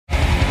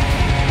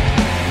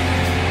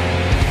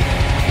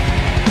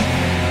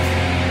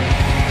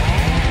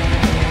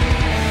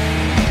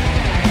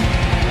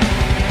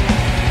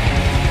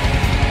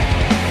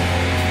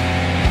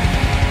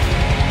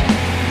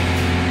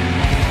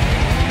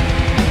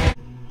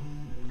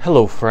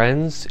Hello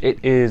friends,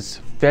 it is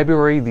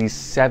February the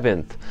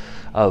 7th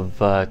of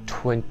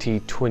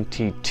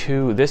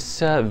 2022.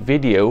 This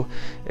video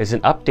is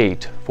an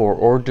update for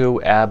Ordo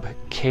ab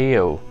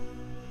Chao.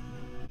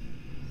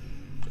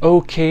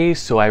 Okay,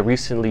 so I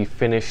recently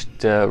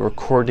finished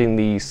recording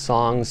the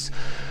songs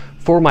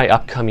for my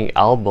upcoming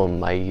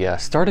album. I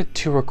started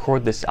to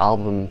record this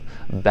album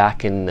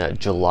back in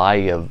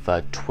July of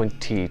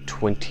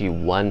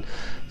 2021.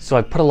 So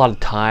I put a lot of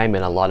time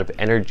and a lot of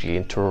energy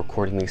into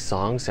recording these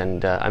songs,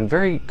 and I'm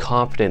very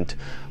confident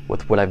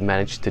with what I've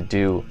managed to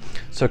do.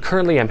 So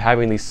currently I'm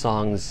having these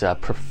songs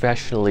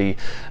professionally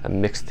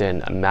mixed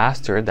and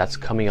mastered. That's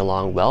coming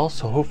along well,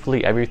 so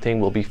hopefully everything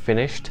will be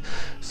finished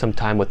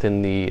sometime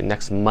within the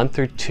next month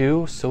or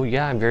two. So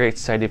yeah, I'm very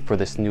excited for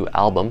this new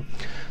album.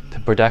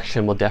 The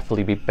production will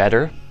definitely be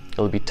better.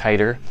 It'll be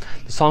tighter.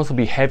 The songs will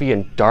be heavy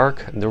and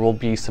dark, and there will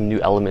be some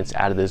new elements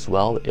added as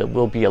well. It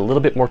will be a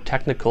little bit more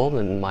technical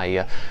than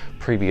my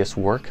previous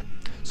work.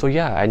 So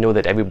yeah, I know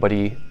that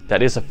everybody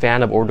that is a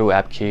fan of Ordo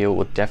ab Chao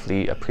will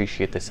definitely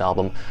appreciate this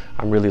album.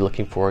 I'm really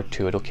looking forward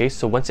to it. Okay,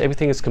 so once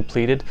everything is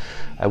completed,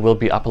 I will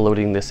be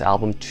uploading this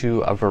album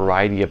to a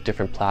variety of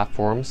different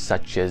platforms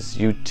such as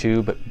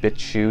YouTube,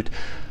 BitChute,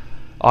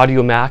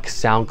 AudioMac,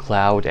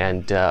 SoundCloud,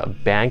 and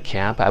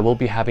Bandcamp. I will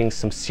be having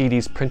some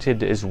CDs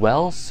printed as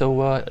well,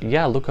 so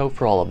yeah, look out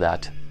for all of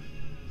that.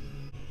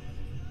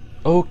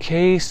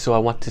 Okay, so I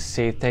want to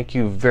say thank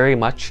you very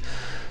much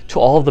to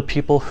all of the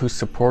people who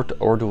support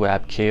Ordo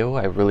ab Chao.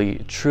 I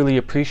really, truly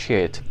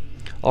appreciate it.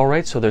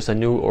 Alright, so there's a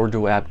new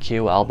Ordo ab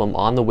Chao album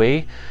on the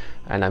way,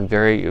 and I'm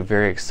very,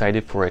 very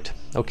excited for it.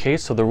 Okay,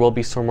 so there will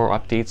be some more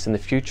updates in the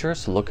future,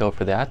 so look out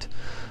for that.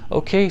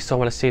 Okay, so I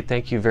want to say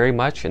thank you very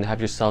much and have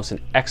yourselves an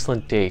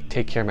excellent day.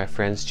 Take care, my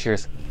friends.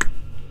 Cheers.